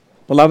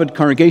Beloved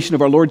congregation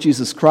of our Lord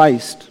Jesus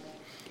Christ,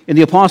 in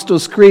the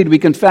Apostles' Creed we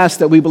confess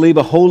that we believe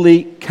a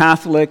holy,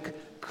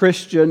 Catholic,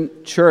 Christian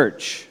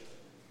church.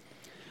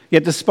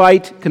 Yet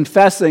despite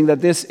confessing that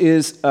this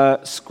is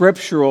a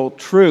scriptural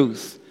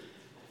truth,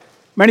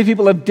 many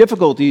people have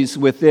difficulties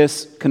with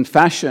this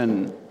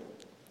confession.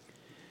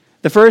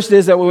 The first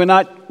is that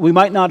we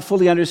might not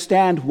fully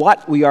understand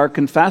what we are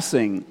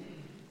confessing.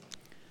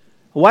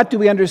 What do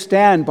we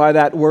understand by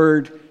that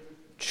word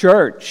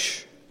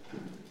church?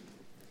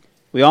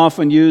 We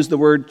often use the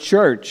word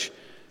church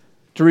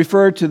to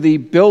refer to the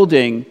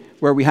building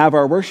where we have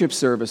our worship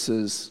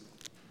services.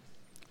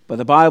 But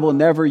the Bible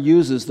never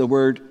uses the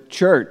word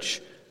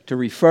church to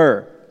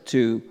refer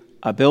to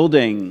a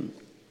building.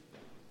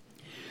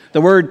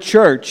 The word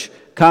church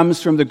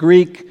comes from the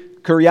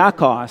Greek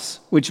kuriakos,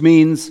 which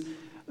means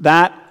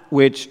that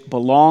which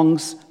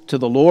belongs to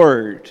the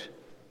Lord.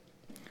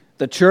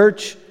 The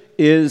church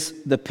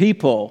is the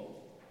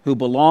people who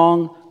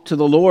belong to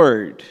the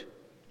Lord.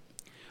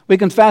 We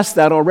confess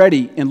that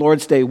already in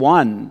Lord's Day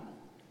 1.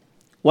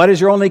 What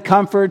is your only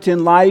comfort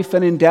in life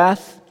and in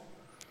death?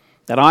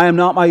 That I am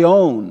not my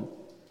own,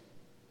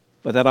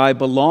 but that I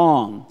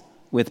belong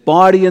with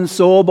body and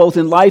soul, both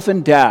in life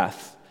and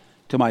death,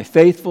 to my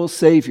faithful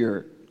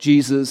Savior,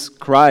 Jesus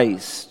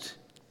Christ.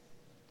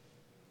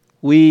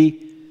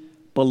 We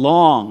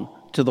belong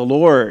to the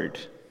Lord.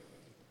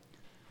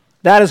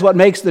 That is what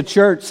makes the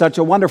church such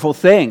a wonderful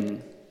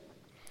thing.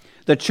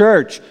 The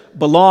church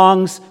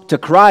belongs to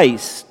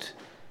Christ.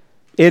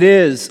 It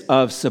is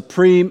of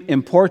supreme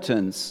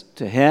importance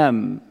to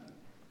Him.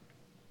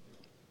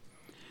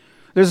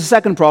 There's a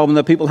second problem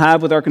that people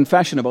have with our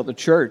confession about the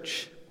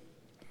church.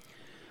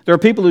 There are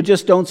people who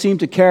just don't seem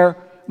to care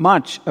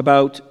much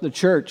about the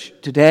church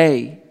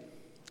today.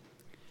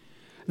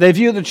 They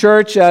view the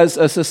church as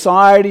a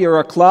society or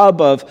a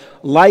club of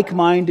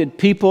like-minded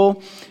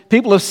people,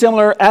 people of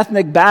similar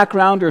ethnic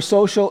background or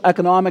social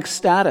economic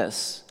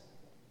status.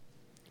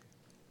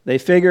 They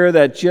figure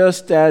that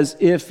just as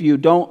if you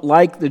don't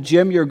like the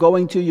gym you're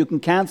going to, you can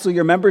cancel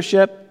your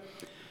membership,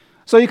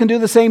 so you can do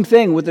the same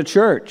thing with the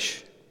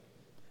church.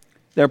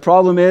 Their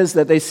problem is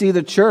that they see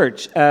the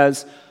church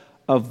as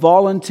a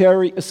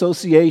voluntary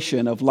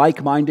association of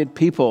like-minded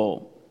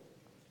people.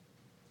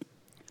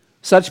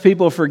 Such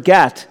people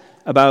forget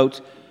about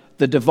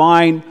the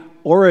divine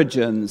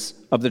origins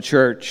of the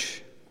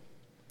church.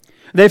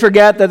 They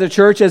forget that the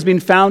church has been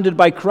founded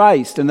by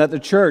Christ and that the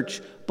church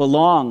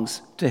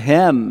belongs to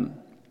Him.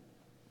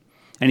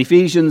 In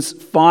Ephesians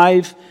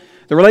 5,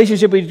 the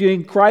relationship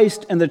between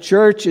Christ and the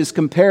church is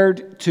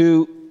compared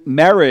to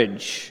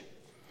marriage.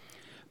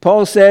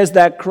 Paul says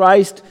that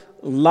Christ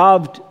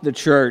loved the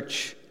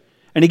church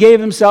and He gave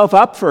Himself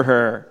up for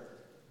her.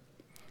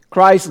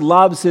 Christ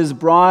loves His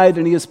bride,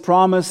 and He has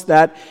promised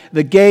that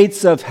the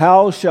gates of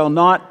hell shall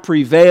not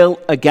prevail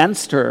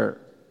against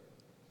her.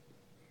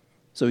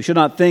 So we should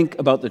not think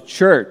about the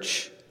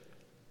church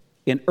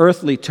in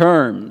earthly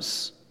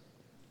terms.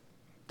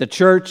 The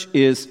church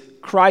is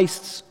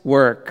Christ's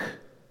work.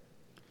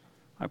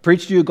 I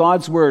preach to you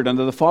God's word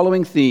under the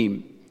following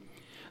theme.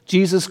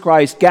 Jesus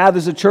Christ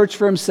gathers a church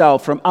for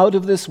Himself from out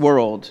of this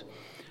world.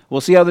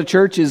 We'll see how the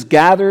church is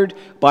gathered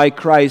by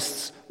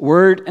Christ's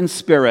word and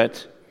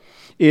spirit,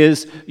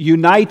 is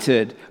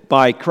united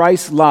by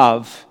Christ's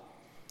love,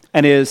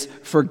 and is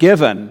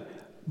forgiven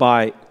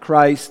by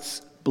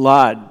Christ's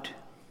blood.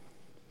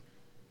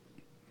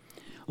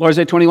 Lord's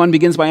Day 21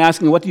 begins by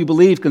asking, what do you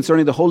believe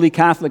concerning the Holy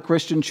Catholic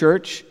Christian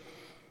Church?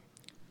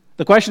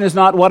 The question is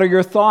not, what are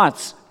your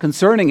thoughts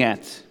concerning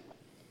it?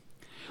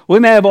 We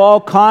may have all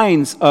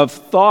kinds of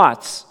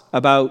thoughts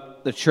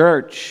about the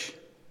church.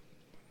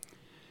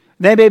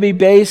 They may be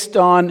based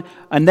on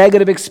a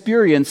negative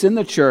experience in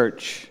the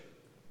church.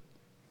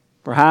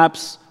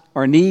 Perhaps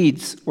our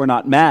needs were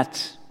not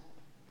met,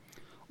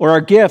 or our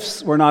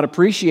gifts were not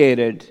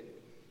appreciated.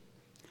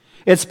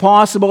 It's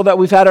possible that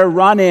we've had a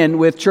run-in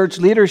with church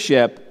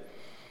leadership,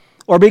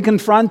 or be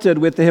confronted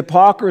with the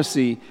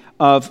hypocrisy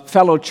of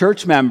fellow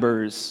church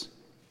members.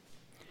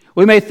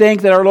 We may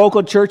think that our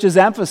local church's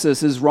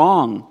emphasis is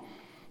wrong,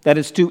 that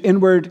it's too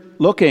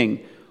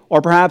inward-looking,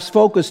 or perhaps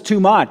focused too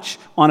much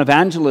on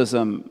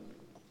evangelism.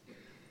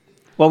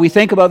 What we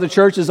think about the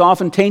church is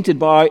often tainted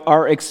by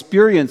our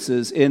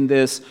experiences in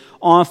this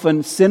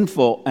often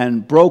sinful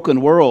and broken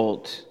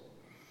world.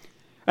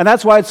 And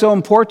that's why it's so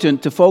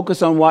important to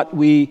focus on what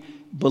we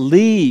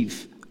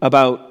believe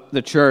about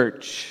the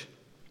church.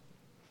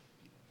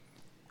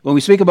 When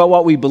we speak about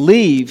what we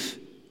believe,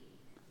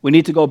 we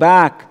need to go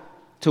back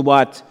to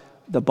what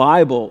the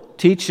Bible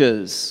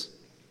teaches.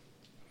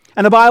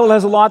 And the Bible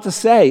has a lot to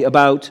say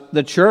about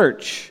the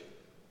church.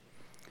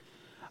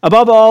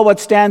 Above all,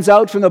 what stands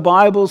out from the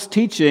Bible's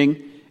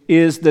teaching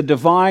is the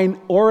divine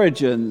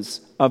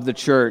origins of the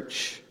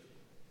church.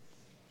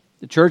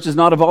 The church is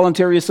not a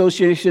voluntary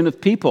association of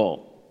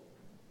people.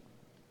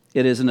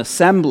 It is an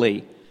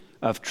assembly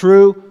of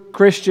true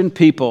Christian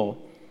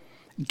people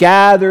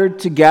gathered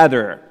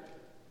together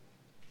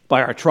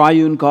by our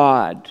triune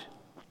God.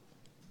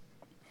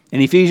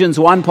 In Ephesians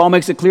 1, Paul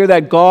makes it clear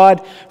that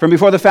God, from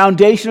before the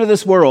foundation of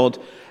this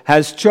world,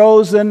 has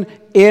chosen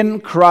in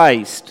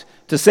Christ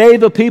to save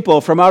the people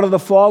from out of the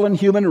fallen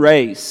human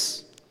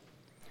race.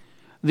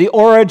 The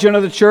origin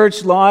of the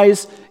church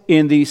lies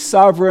in the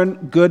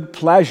sovereign good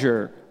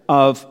pleasure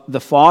of the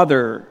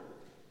Father.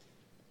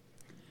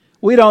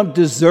 We don't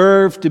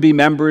deserve to be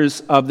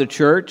members of the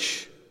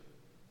church.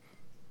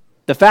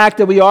 The fact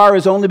that we are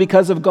is only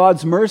because of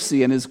God's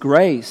mercy and His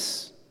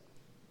grace.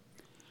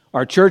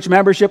 Our church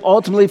membership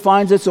ultimately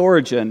finds its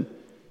origin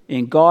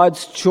in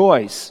God's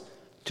choice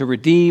to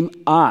redeem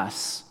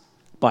us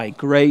by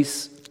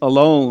grace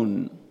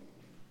alone.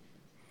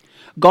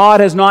 God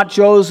has not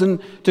chosen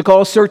to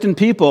call certain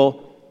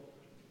people.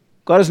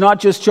 God has not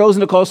just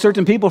chosen to call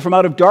certain people from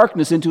out of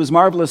darkness into His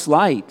marvelous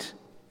light.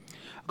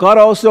 God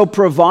also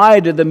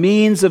provided the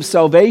means of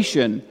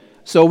salvation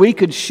so we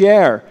could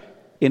share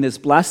in His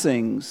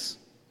blessings.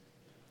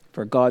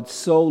 For God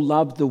so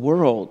loved the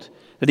world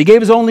that He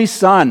gave His only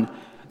Son,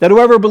 that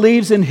whoever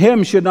believes in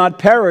Him should not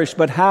perish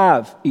but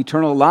have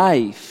eternal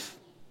life.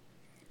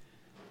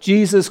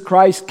 Jesus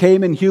Christ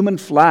came in human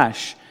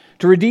flesh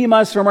to redeem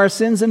us from our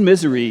sins and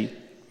misery.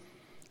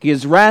 He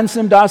has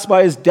ransomed us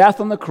by His death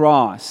on the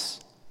cross.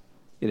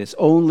 It is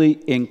only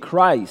in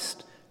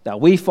Christ that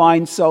we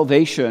find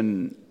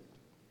salvation.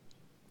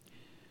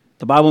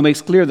 The Bible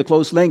makes clear the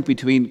close link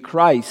between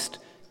Christ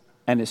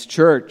and His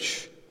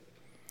church.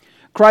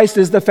 Christ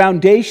is the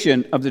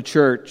foundation of the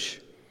church.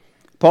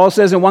 Paul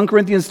says in 1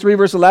 Corinthians 3,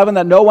 verse 11,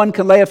 that no one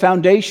can lay a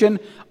foundation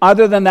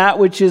other than that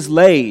which is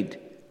laid,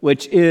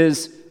 which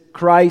is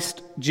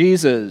Christ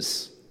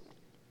Jesus.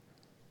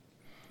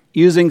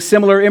 Using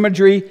similar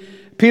imagery,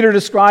 Peter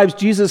describes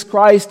Jesus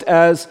Christ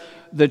as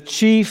the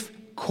chief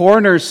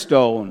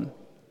cornerstone,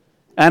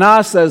 and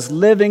us as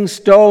living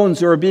stones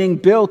who are being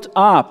built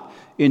up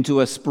into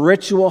a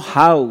spiritual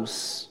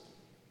house.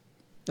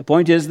 The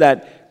point is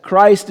that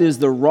Christ is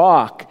the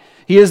rock.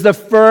 He is the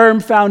firm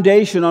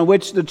foundation on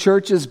which the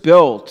church is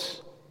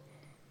built.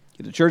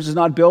 If the church is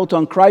not built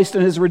on Christ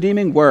and His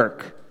redeeming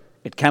work,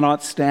 it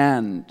cannot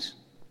stand.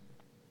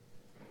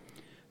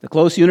 The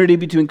close unity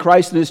between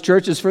Christ and His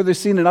church is further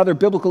seen in other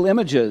biblical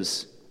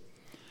images.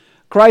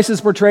 Christ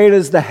is portrayed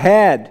as the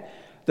head,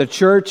 the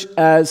church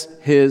as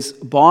His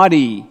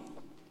body.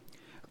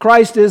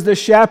 Christ is the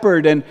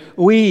shepherd, and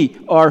we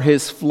are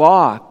His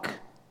flock.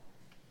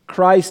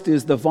 Christ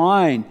is the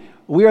vine,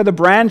 we are the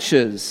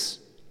branches.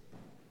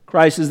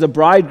 Christ is the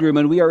bridegroom,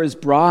 and we are His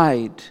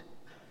bride.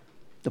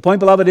 The point,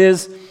 beloved,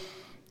 is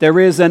there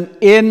is an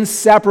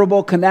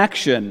inseparable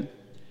connection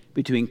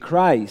between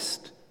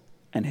Christ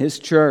and His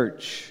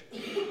church.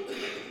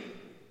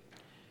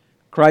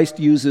 Christ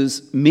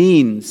uses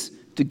means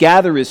to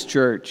gather His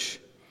church.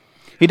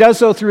 He does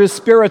so through His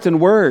Spirit and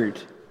Word.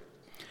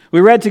 We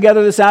read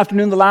together this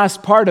afternoon the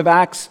last part of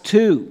Acts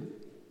 2.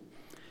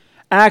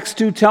 Acts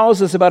 2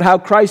 tells us about how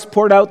Christ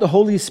poured out the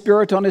Holy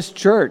Spirit on His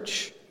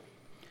church.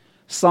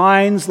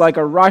 Signs like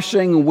a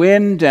rushing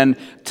wind and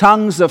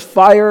tongues of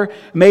fire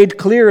made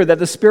clear that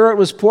the Spirit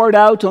was poured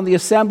out on the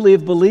assembly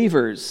of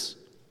believers.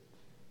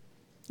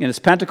 In his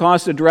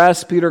Pentecost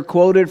address, Peter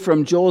quoted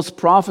from Joel's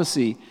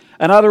prophecy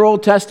and other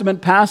Old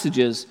Testament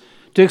passages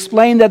to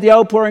explain that the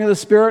outpouring of the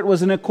Spirit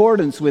was in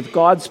accordance with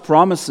God's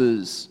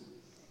promises.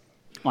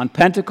 On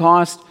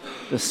Pentecost,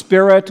 the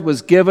Spirit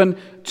was given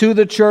to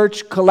the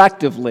church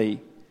collectively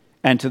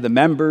and to the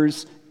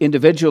members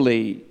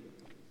individually.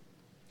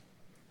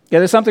 Yet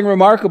there's something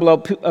remarkable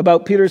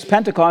about Peter's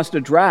Pentecost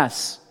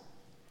address.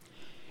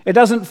 It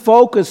doesn't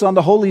focus on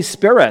the Holy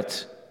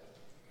Spirit.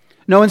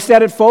 No,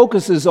 instead it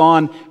focuses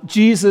on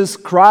Jesus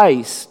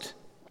Christ.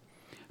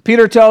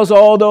 Peter tells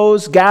all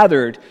those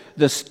gathered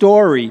the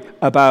story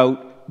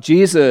about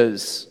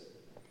Jesus.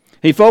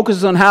 He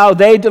focuses on how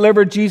they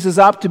delivered Jesus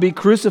up to be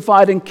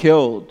crucified and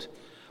killed,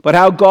 but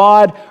how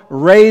God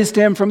raised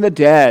Him from the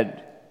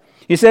dead.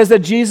 He says that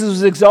Jesus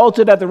was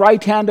exalted at the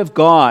right hand of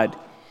God,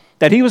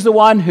 that He was the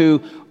one who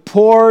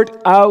poured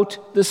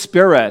out the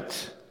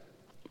Spirit.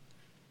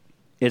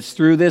 It's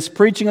through this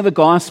preaching of the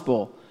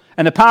gospel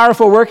and the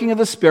powerful working of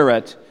the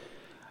Spirit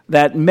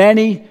that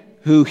many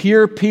who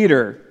hear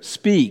Peter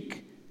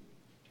speak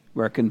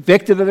were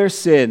convicted of their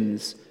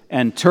sins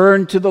and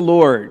turned to the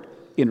Lord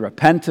in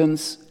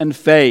repentance and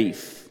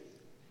faith.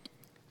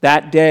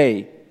 That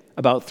day,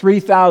 about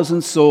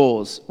 3,000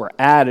 souls were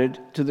added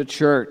to the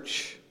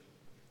church.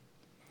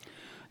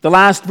 The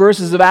last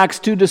verses of Acts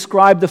 2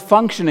 describe the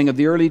functioning of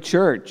the early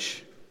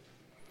church.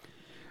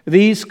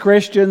 These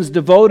Christians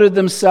devoted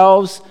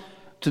themselves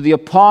to the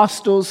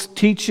apostles'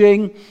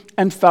 teaching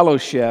and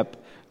fellowship,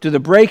 to the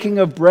breaking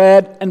of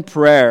bread and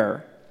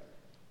prayer.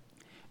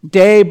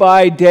 Day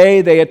by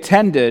day they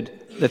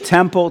attended the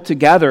temple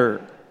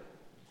together.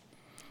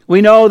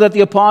 We know that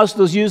the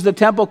apostles used the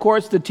temple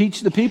courts to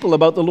teach the people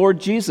about the Lord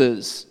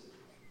Jesus.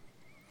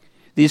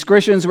 These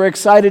Christians were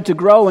excited to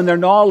grow in their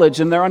knowledge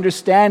and their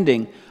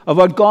understanding of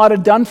what God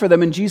had done for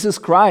them in Jesus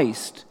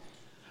Christ,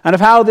 and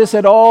of how this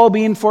had all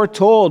been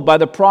foretold by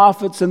the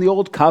prophets in the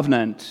Old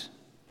Covenant.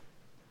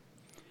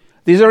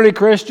 These early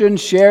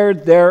Christians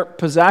shared their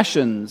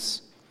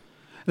possessions.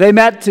 They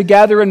met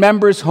together in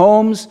members'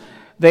 homes.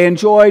 They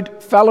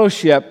enjoyed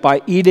fellowship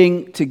by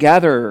eating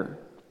together.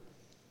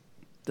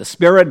 The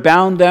Spirit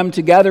bound them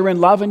together in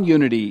love and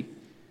unity,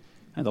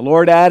 and the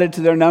Lord added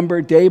to their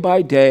number day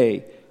by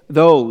day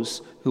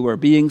those who were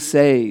being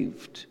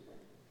saved.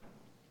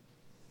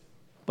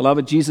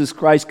 Beloved, Jesus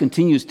Christ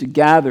continues to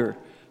gather,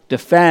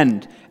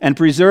 defend, and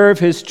preserve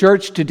his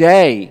church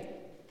today.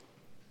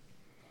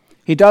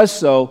 He does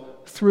so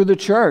through the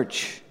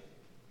church.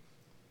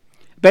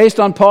 Based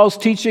on Paul's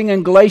teaching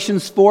in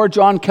Galatians 4,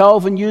 John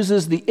Calvin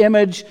uses the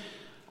image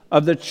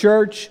of the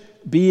church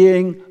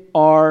being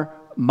our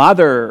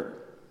mother.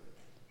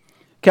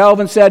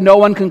 Calvin said, "No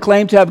one can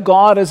claim to have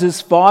God as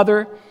his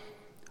father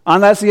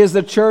unless he has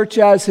the church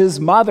as his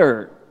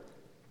mother."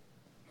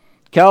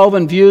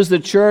 Calvin views the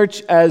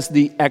church as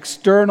the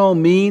external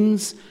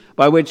means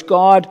by which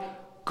God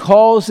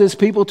calls his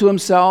people to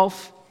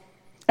himself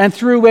and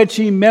through which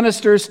he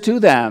ministers to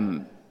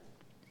them.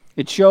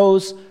 It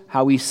shows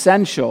how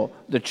essential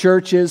the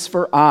church is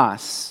for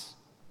us.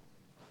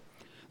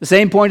 The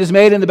same point is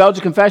made in the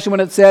Belgian Confession when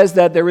it says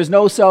that there is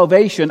no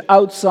salvation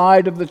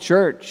outside of the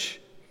church.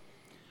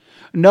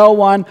 No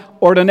one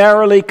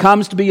ordinarily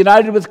comes to be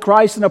united with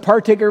Christ and a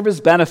partaker of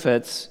his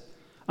benefits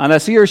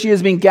unless he or she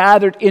has been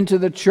gathered into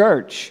the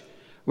church,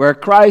 where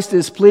Christ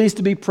is pleased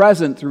to be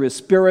present through his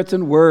Spirit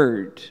and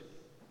Word.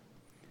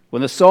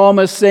 When the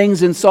psalmist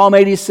sings in Psalm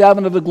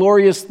 87 of the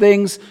glorious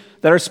things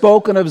that are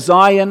spoken of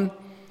Zion,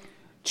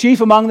 chief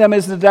among them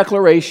is the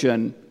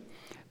declaration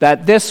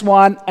that this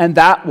one and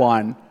that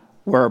one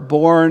were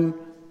born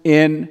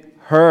in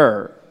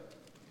her.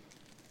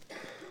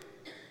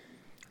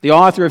 The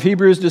author of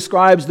Hebrews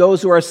describes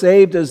those who are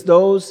saved as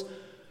those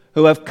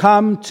who have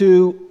come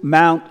to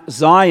Mount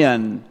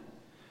Zion,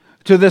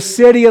 to the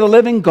city of the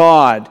living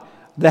God,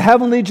 the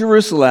heavenly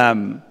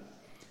Jerusalem,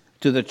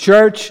 to the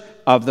church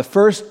of the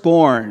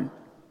firstborn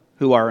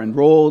who are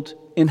enrolled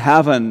in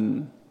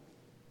heaven.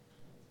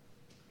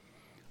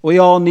 We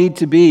all need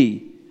to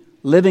be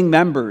living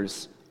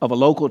members of a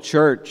local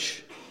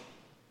church.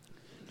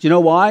 Do you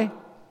know why?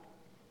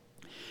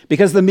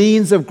 Because the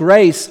means of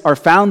grace are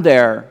found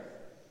there.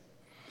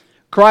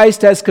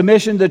 Christ has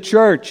commissioned the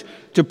church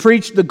to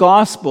preach the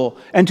gospel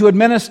and to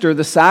administer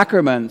the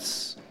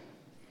sacraments.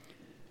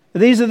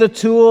 These are the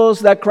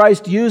tools that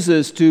Christ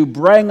uses to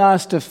bring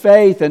us to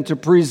faith and to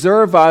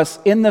preserve us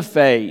in the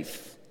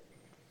faith.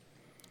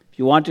 If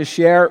you want to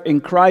share in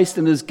Christ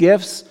and his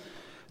gifts,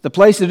 the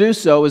place to do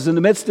so is in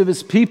the midst of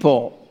his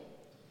people,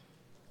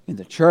 in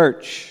the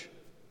church.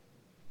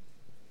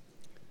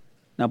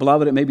 Now,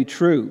 beloved, it may be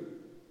true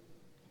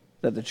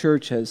that the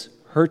church has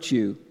hurt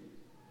you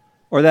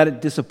or that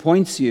it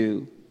disappoints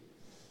you.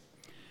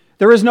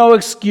 There is no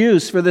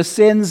excuse for the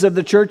sins of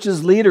the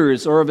church's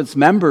leaders or of its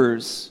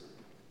members.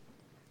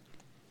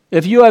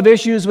 If you have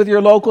issues with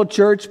your local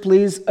church,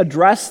 please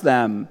address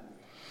them.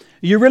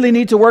 You really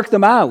need to work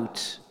them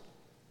out.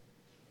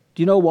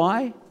 Do you know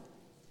why?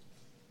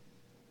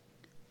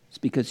 It's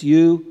because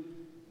you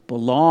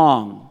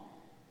belong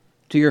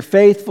to your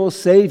faithful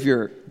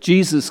Savior,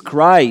 Jesus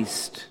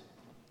Christ.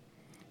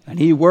 And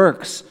he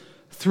works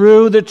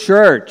through the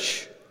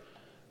church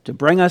to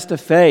bring us to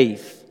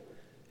faith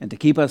and to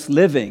keep us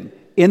living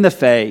in the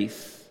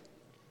faith.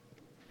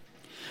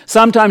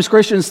 Sometimes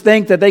Christians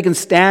think that they can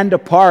stand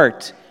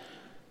apart,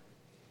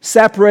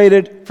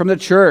 separated from the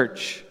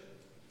church.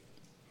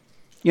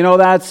 You know,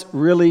 that's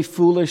really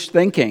foolish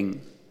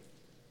thinking.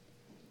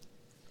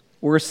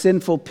 We're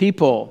sinful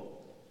people.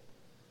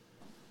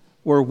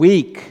 We're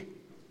weak.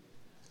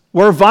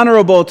 We're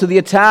vulnerable to the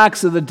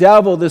attacks of the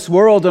devil, this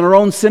world, and our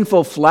own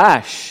sinful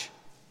flesh.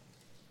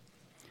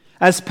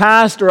 As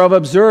pastor, I've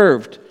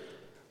observed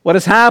what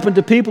has happened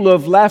to people who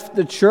have left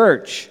the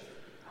church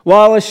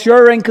while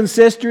assuring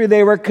consistory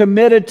they were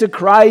committed to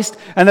Christ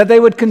and that they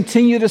would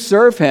continue to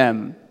serve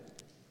him.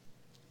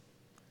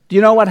 Do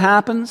you know what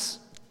happens?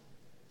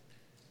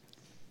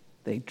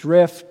 They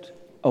drift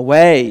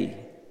away.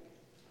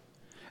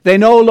 They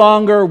no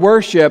longer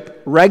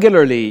worship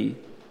regularly.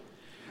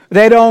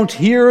 They don't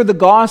hear the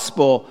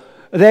gospel.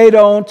 They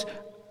don't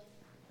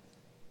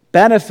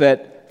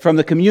benefit from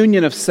the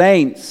communion of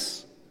saints.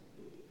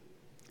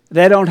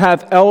 They don't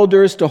have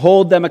elders to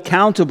hold them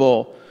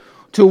accountable,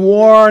 to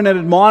warn and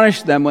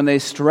admonish them when they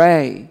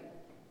stray.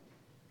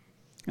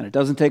 And it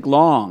doesn't take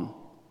long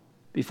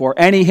before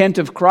any hint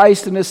of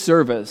Christ and his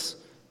service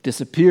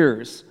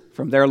disappears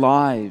from their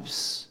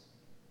lives.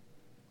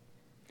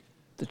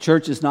 The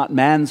church is not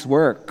man's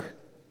work.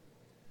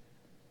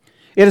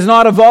 It is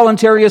not a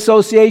voluntary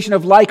association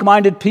of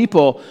like-minded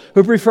people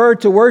who prefer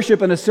to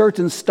worship in a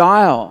certain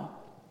style.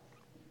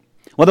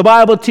 What the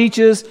Bible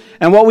teaches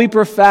and what we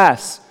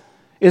profess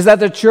is that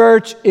the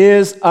church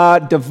is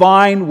a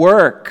divine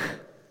work.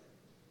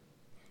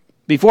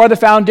 Before the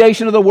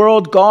foundation of the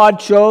world, God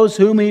chose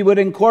whom he would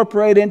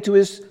incorporate into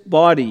his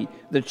body,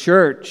 the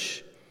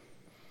church.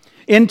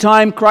 In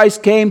time,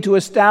 Christ came to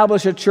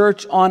establish a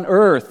church on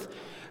earth,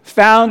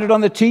 founded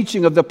on the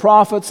teaching of the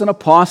prophets and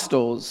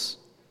apostles.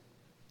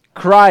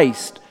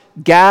 Christ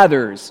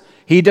gathers,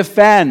 he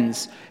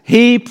defends,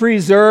 He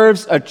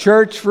preserves a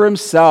church for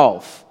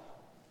himself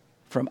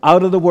from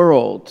out of the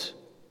world.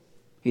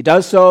 He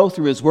does so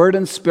through his word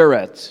and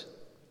spirit.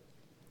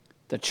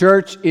 The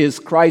church is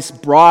Christ's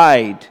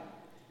bride.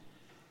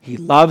 He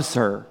loves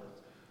her.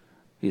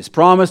 He has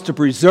promised to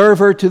preserve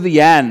her to the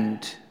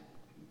end.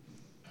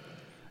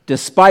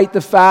 Despite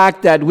the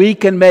fact that we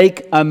can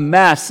make a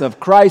mess of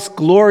Christ's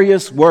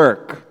glorious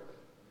work,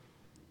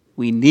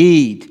 we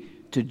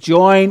need to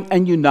join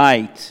and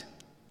unite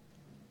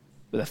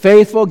with a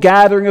faithful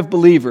gathering of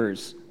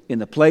believers in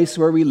the place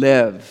where we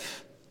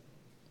live.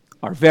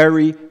 Our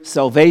very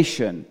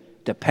salvation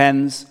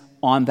depends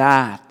on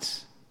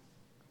that.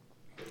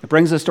 It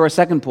brings us to our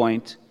second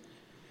point,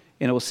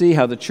 and we'll see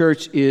how the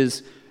church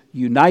is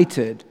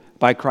united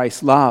by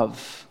Christ's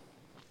love.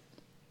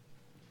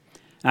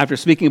 After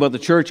speaking about the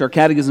church, our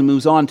catechism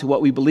moves on to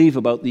what we believe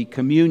about the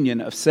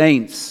communion of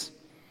saints.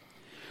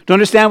 To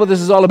understand what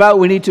this is all about,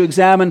 we need to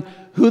examine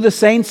who the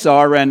saints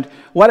are and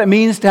what it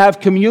means to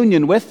have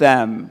communion with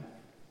them.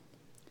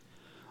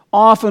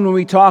 Often when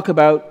we talk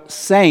about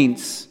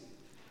saints,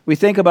 we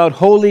think about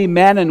holy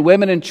men and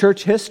women in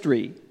church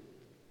history.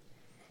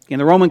 In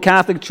the Roman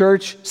Catholic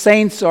Church,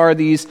 saints are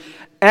these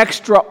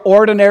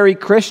extraordinary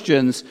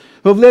Christians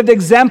who have lived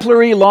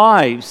exemplary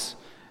lives.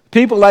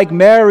 People like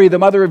Mary, the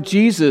mother of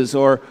Jesus,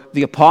 or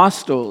the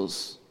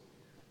apostles.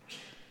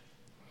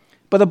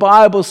 But the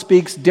Bible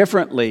speaks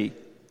differently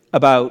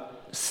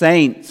about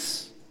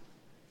saints.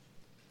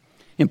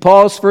 In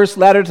Paul's first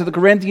letter to the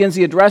Corinthians,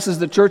 he addresses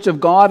the church of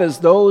God as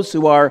those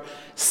who are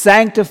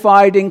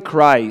sanctified in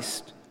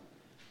Christ,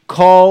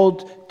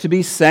 called to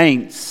be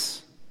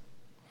saints.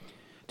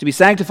 To be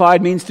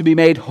sanctified means to be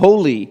made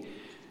holy,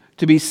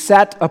 to be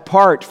set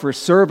apart for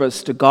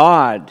service to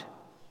God.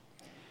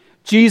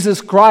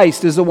 Jesus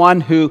Christ is the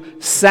one who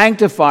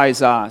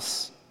sanctifies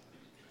us.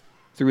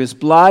 Through his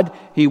blood,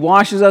 he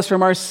washes us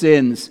from our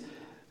sins.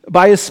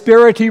 By his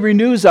Spirit, he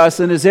renews us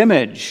in his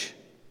image.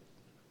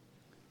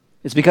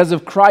 It's because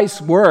of Christ's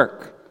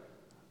work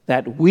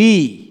that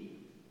we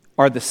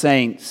are the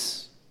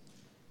saints.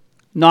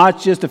 Not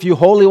just a few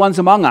holy ones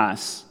among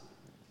us,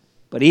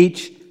 but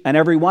each and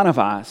every one of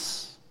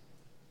us.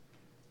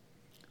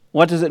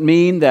 What does it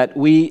mean that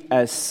we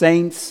as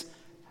saints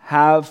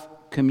have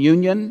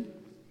communion?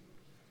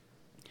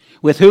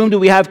 With whom do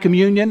we have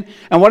communion?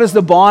 And what is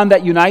the bond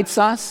that unites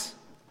us?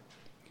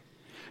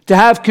 To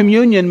have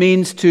communion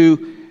means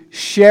to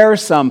share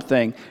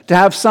something, to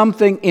have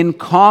something in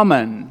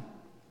common.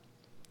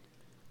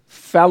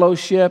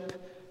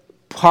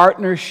 Fellowship,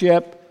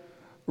 partnership,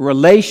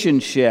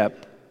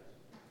 relationship.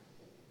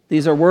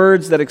 These are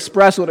words that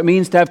express what it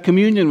means to have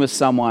communion with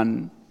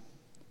someone.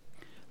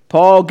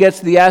 Paul gets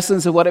the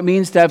essence of what it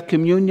means to have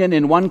communion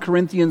in 1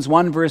 Corinthians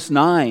 1 verse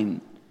 9.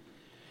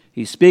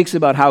 He speaks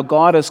about how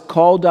God has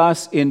called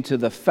us into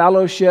the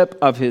fellowship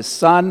of his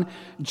Son,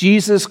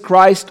 Jesus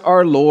Christ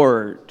our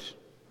Lord.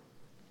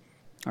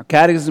 Our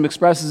catechism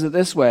expresses it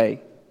this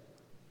way,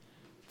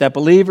 that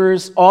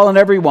believers, all and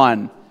every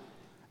one,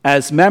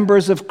 as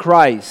members of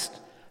Christ,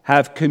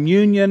 have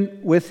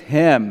communion with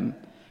him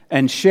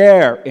and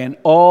share in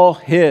all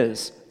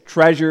his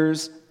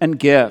treasures and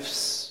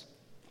gifts.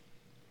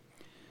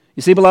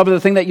 You see, beloved,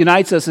 the thing that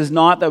unites us is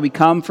not that we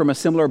come from a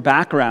similar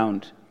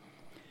background.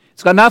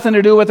 It's got nothing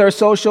to do with our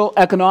social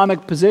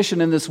economic position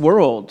in this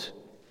world.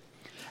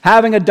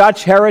 Having a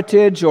Dutch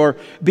heritage or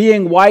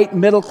being white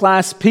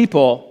middle-class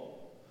people,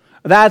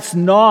 that's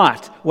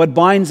not what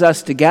binds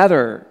us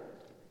together.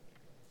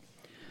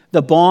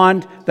 The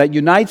bond that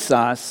unites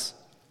us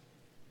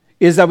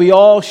is that we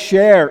all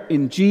share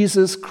in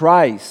Jesus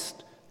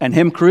Christ and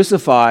him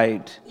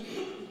crucified.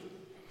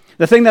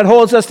 The thing that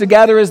holds us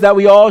together is that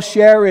we all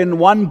share in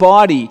one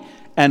body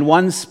and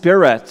one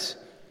spirit.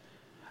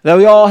 That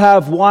we all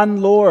have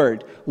one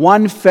Lord,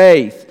 one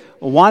faith,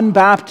 one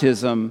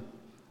baptism,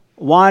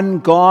 one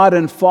God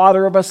and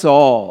Father of us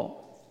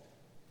all.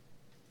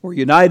 We're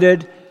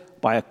united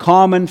by a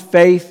common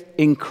faith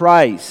in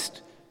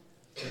Christ,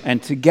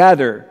 and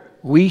together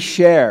we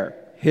share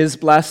his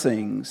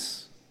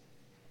blessings.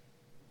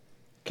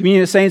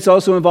 Communion of saints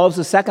also involves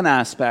the second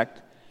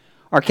aspect.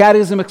 Our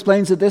catechism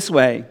explains it this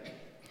way.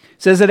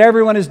 It says that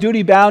everyone is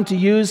duty-bound to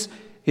use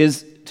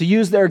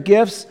their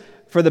gifts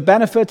for the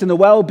benefit and the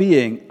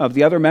well-being of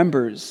the other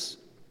members.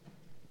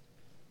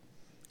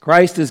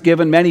 Christ has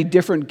given many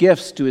different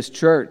gifts to his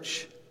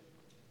church.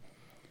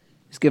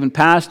 He's given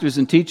pastors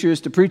and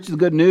teachers to preach the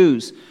good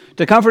news,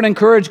 to comfort and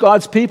encourage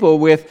God's people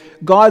with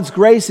God's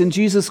grace in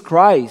Jesus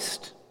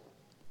Christ.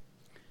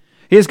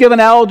 He has given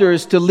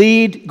elders to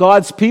lead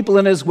God's people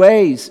in his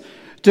ways,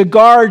 to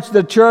guard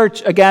the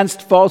church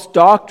against false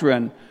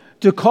doctrine,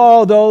 to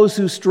call those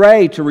who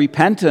stray to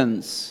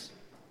repentance.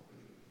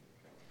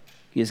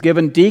 He has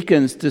given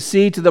deacons to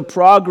see to the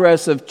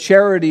progress of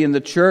charity in the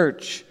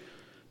church,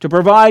 to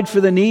provide for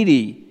the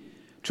needy,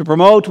 to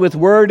promote with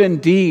word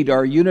and deed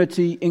our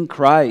unity in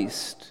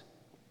Christ.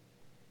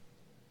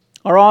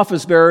 Our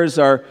office bearers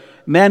are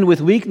men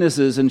with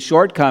weaknesses and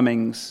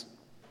shortcomings.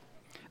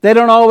 They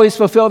don't always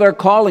fulfill their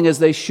calling as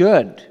they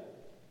should.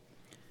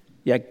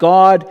 Yet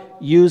God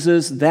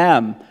uses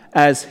them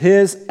as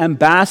his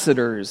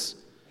ambassadors.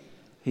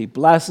 He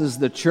blesses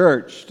the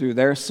church through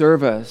their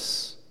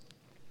service.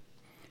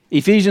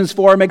 Ephesians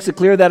 4 makes it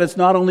clear that it's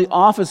not only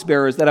office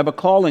bearers that have a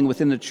calling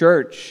within the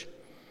church.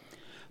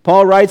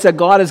 Paul writes that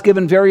God has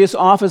given various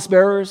office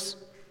bearers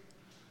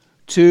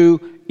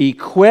to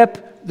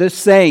equip the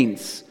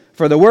saints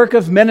for the work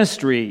of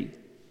ministry,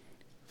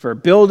 for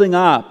building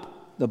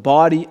up the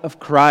body of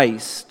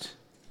Christ.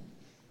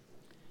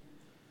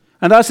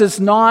 And thus it's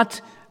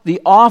not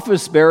the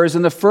office bearers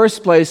in the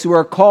first place who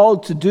are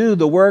called to do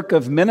the work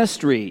of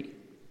ministry.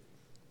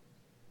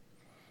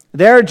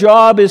 Their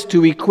job is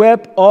to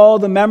equip all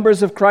the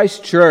members of Christ's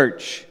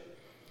church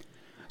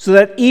so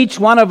that each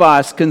one of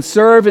us can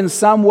serve in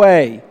some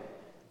way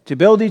to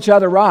build each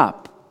other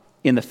up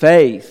in the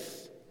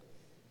faith.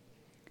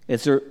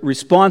 It's a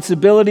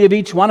responsibility of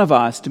each one of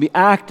us to be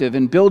active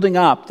in building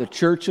up the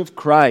church of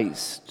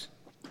Christ.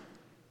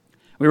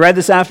 We read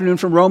this afternoon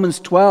from Romans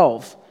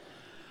 12.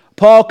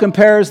 Paul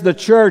compares the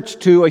church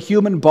to a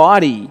human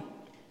body.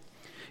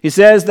 He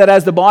says that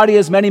as the body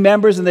has many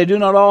members and they do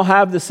not all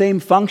have the same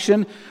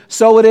function,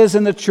 so it is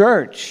in the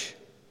church.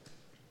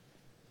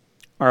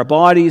 Our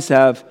bodies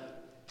have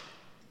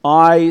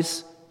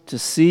eyes to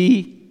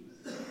see,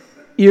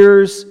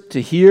 ears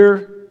to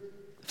hear,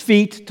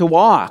 feet to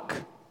walk.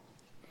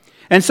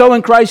 And so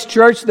in Christ's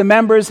church, the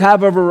members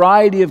have a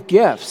variety of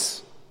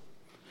gifts.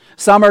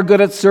 Some are good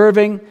at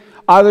serving,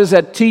 others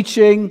at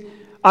teaching,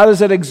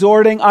 others at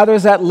exhorting,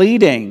 others at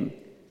leading.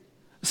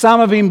 Some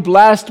have been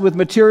blessed with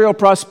material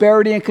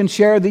prosperity and can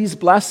share these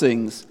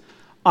blessings.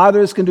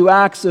 Others can do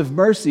acts of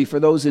mercy for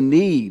those in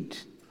need.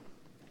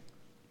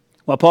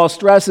 What Paul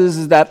stresses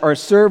is that our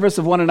service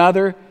of one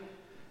another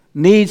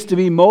needs to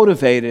be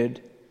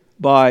motivated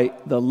by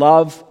the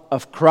love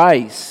of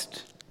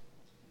Christ.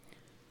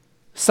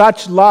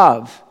 Such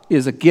love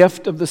is a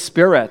gift of the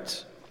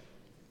Spirit.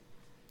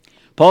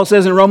 Paul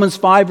says in Romans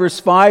 5, verse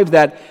 5,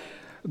 that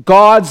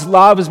God's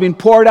love has been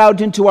poured out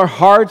into our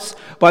hearts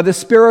by the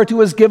Spirit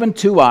who is given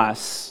to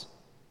us.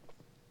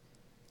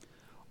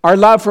 Our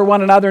love for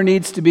one another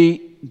needs to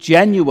be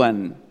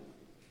genuine.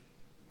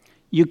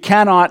 You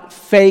cannot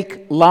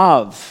fake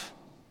love.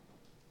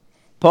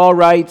 Paul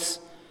writes,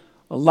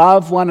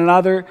 love one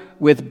another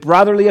with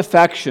brotherly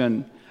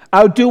affection.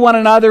 Outdo one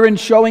another in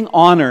showing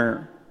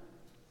honor.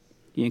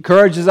 He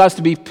encourages us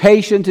to be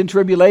patient in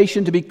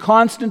tribulation, to be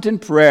constant in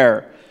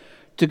prayer,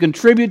 to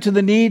contribute to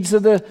the needs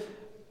of the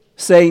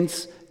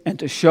saints, and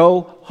to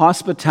show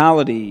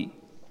hospitality.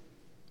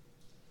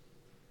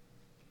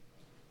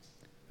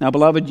 Now,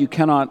 beloved, you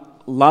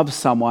cannot love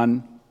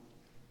someone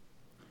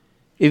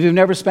if you've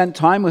never spent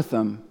time with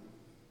them.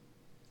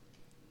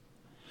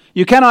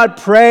 You cannot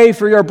pray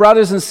for your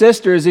brothers and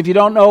sisters if you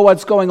don't know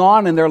what's going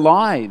on in their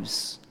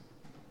lives.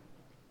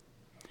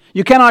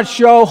 You cannot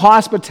show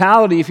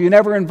hospitality if you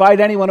never invite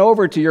anyone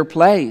over to your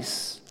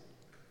place.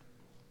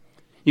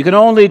 You can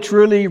only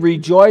truly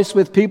rejoice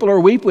with people or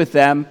weep with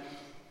them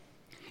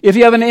if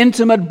you have an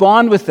intimate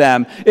bond with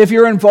them, if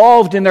you're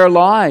involved in their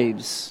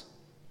lives.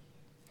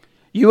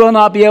 You will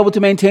not be able to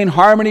maintain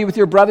harmony with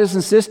your brothers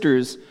and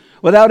sisters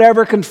without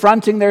ever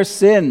confronting their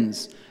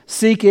sins,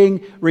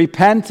 seeking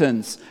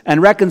repentance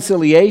and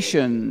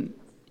reconciliation.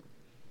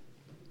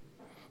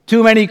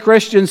 Too many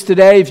Christians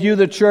today view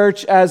the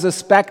church as a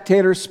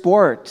spectator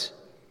sport.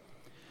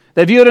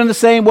 They view it in the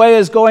same way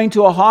as going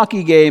to a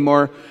hockey game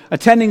or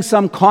attending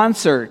some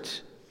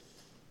concert.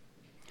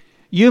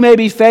 You may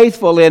be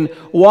faithful in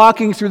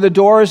walking through the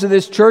doors of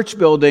this church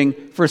building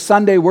for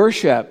Sunday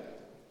worship.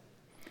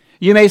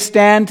 You may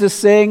stand to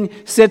sing,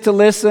 sit to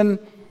listen,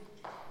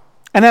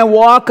 and then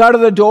walk out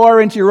of the door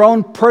into your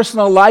own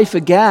personal life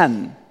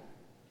again.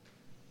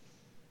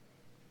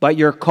 But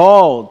you're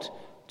called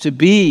to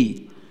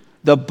be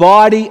the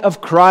body of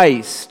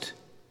Christ,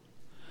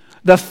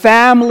 the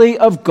family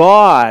of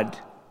God,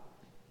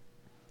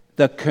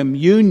 the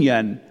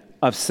communion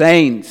of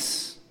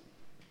saints.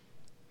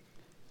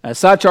 As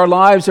such, our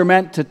lives are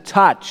meant to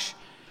touch,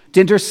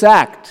 to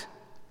intersect,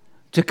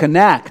 to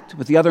connect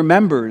with the other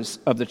members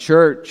of the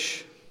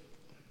church.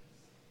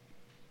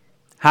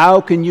 How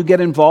can you get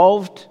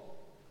involved?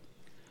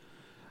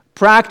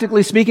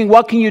 Practically speaking,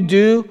 what can you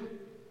do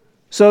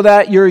so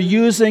that you're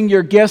using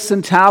your gifts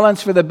and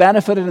talents for the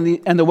benefit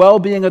and the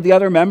well-being of the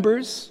other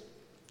members?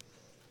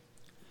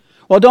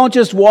 Well, don't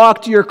just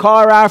walk to your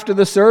car after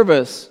the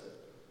service.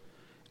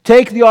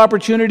 Take the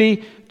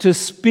opportunity to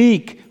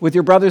speak with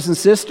your brothers and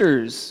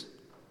sisters.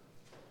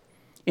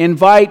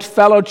 Invite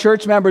fellow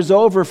church members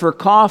over for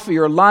coffee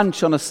or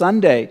lunch on a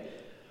Sunday,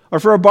 or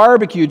for a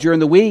barbecue during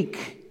the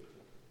week.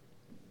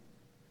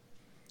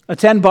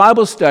 Attend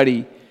Bible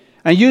study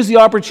and use the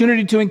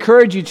opportunity to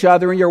encourage each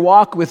other in your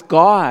walk with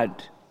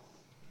God.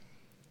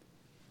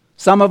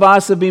 Some of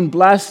us have been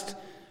blessed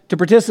to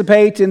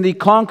participate in the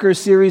Conquer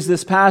series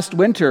this past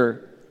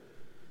winter.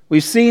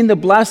 We've seen the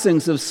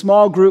blessings of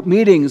small group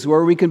meetings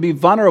where we can be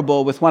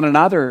vulnerable with one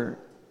another.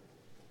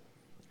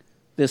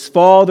 This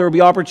fall, there will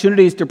be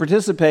opportunities to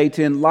participate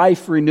in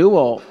life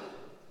renewal.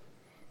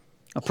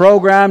 a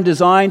program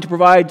designed to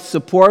provide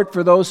support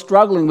for those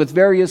struggling with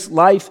various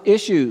life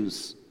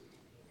issues.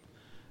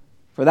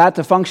 For that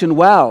to function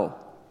well,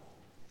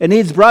 it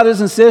needs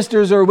brothers and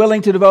sisters who are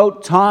willing to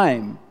devote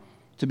time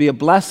to be a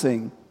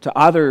blessing to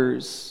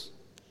others.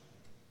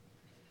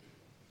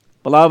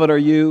 Beloved, are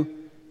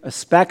you a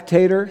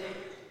spectator?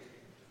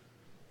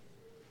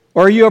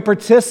 Or are you a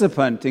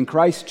participant in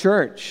Christ's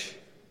church?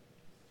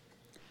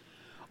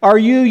 Are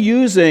you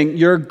using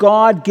your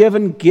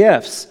God-given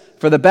gifts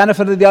for the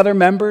benefit of the other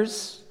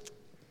members?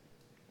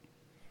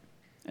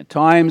 At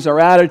times, our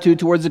attitude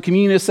towards the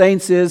communion of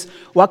saints is,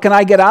 what can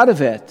I get out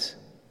of it?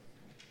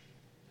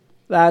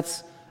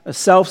 That's a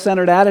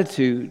self-centered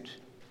attitude.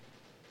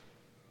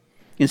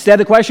 Instead,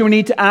 the question we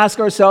need to ask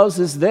ourselves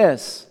is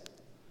this: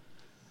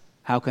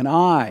 how can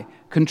I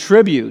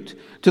contribute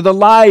to the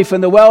life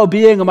and the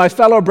well-being of my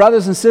fellow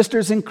brothers and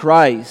sisters in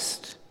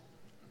Christ?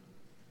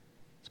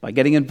 It's by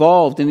getting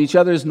involved in each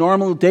other's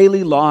normal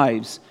daily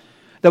lives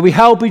that we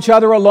help each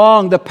other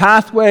along the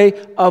pathway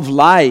of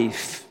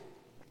life.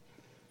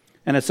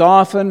 And it's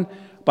often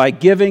by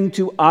giving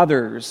to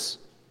others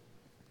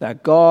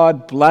that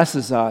God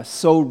blesses us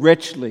so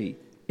richly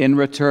in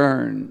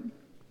return.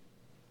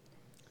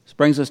 This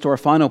brings us to our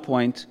final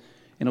point,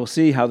 and we'll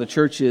see how the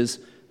church is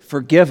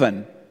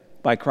forgiven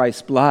by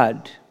Christ's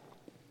blood.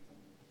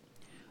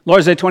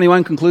 Lord's Day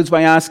 21 concludes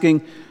by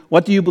asking,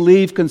 what do you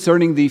believe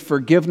concerning the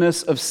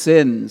forgiveness of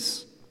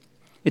sins?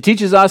 It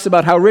teaches us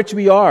about how rich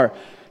we are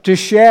to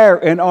share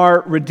in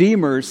our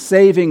Redeemer's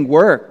saving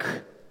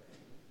work.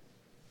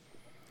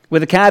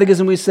 With the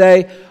Catechism we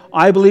say,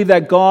 I believe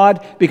that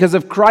God, because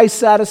of Christ's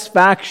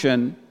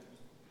satisfaction,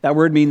 that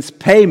word means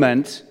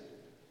payment,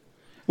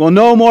 will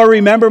no more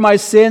remember my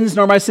sins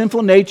nor my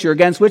sinful nature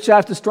against which I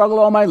have to struggle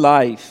all my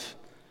life,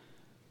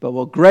 but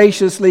will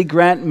graciously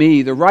grant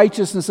me the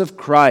righteousness of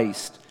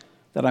Christ,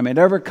 that I may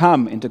never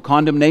come into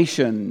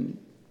condemnation.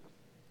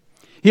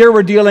 Here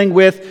we're dealing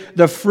with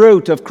the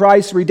fruit of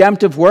Christ's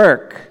redemptive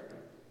work.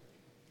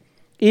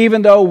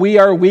 Even though we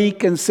are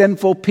weak and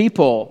sinful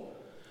people,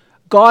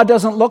 God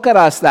doesn't look at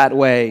us that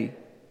way.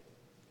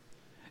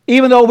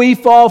 Even though we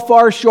fall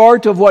far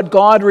short of what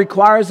God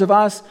requires of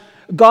us,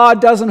 God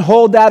doesn't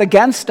hold that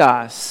against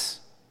us.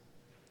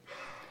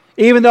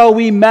 Even though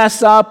we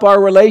mess up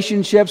our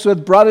relationships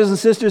with brothers and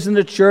sisters in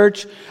the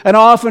church and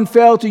often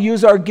fail to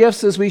use our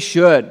gifts as we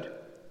should,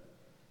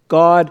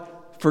 God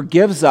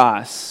forgives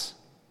us.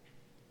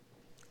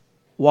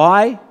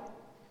 Why?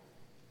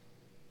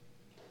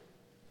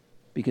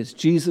 Because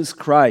Jesus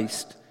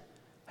Christ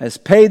has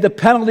paid the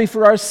penalty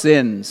for our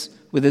sins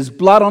with his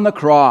blood on the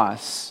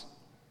cross.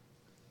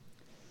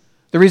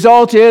 The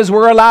result is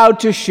we're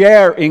allowed to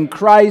share in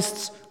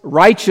Christ's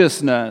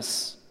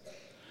righteousness.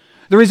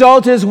 The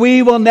result is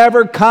we will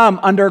never come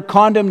under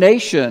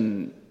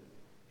condemnation.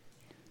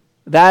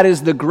 That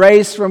is the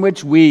grace from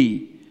which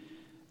we,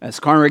 as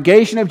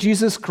congregation of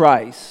Jesus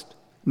Christ,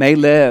 may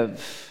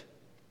live.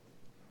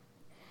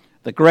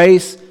 The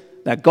grace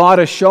that God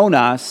has shown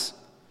us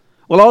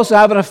will also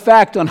have an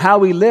effect on how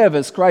we live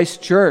as Christ's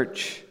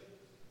church.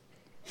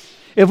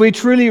 If we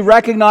truly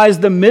recognize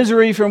the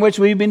misery from which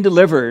we've been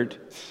delivered,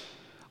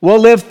 we'll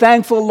live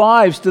thankful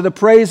lives to the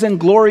praise and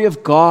glory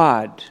of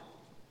God.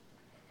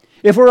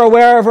 If we're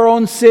aware of our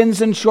own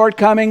sins and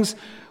shortcomings,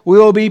 we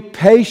will be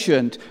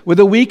patient with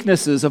the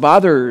weaknesses of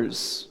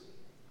others.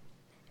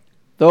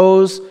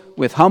 Those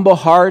with humble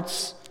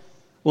hearts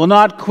will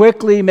not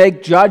quickly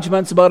make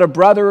judgments about a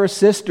brother or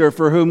sister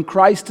for whom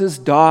Christ has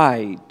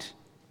died.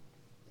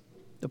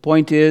 The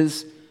point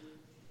is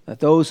that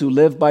those who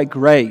live by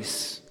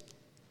grace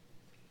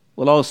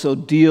will also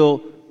deal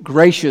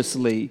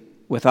graciously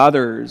with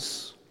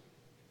others.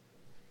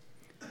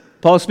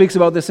 Paul speaks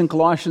about this in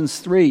Colossians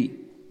 3.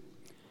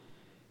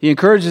 He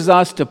encourages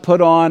us to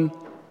put on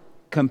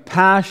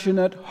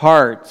compassionate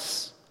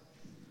hearts,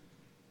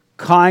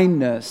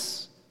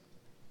 kindness,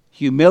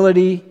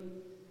 humility,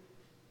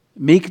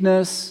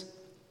 meekness,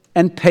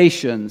 and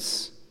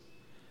patience,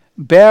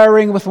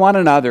 bearing with one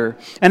another.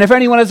 And if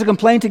anyone has a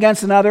complaint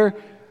against another,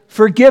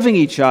 forgiving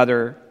each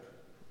other.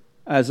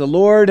 As the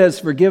Lord has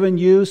forgiven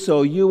you,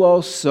 so you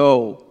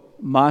also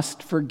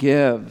must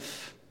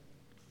forgive.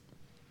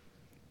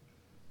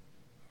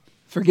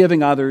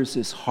 Forgiving others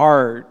is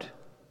hard.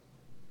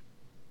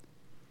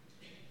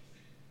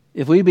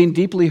 If we've been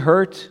deeply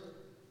hurt,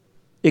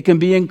 it can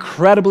be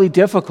incredibly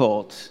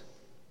difficult.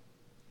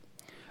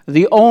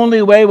 The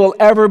only way we'll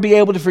ever be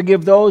able to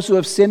forgive those who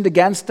have sinned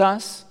against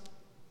us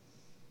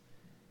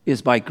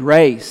is by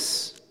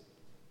grace.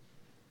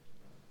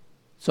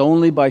 It's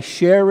only by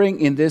sharing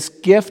in this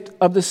gift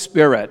of the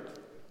Spirit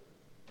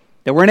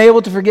that we're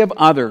able to forgive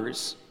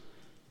others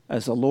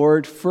as the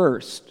Lord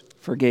first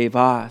forgave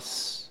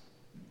us.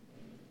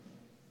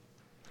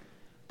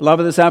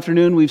 Beloved, this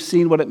afternoon we've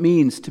seen what it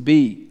means to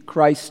be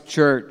Christ's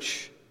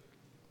church.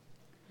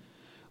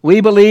 We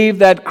believe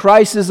that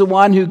Christ is the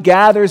one who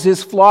gathers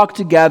his flock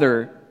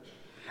together,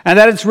 and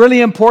that it's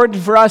really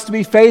important for us to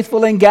be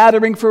faithful in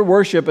gathering for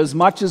worship as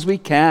much as we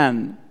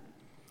can.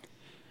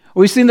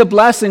 We've seen the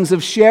blessings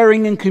of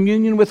sharing in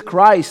communion with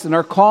Christ and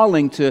our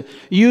calling to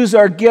use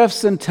our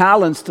gifts and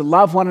talents to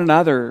love one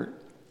another.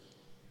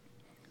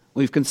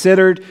 We've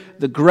considered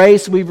the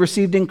grace we've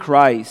received in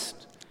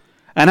Christ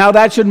and how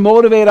that should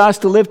motivate us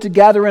to live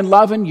together in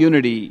love and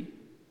unity.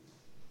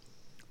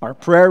 Our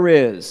prayer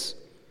is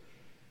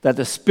that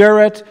the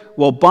Spirit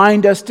will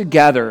bind us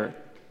together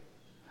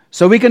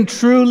so we can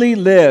truly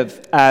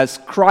live as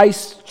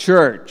Christ's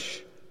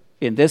church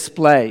in this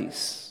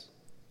place.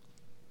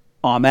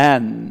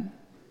 Amen.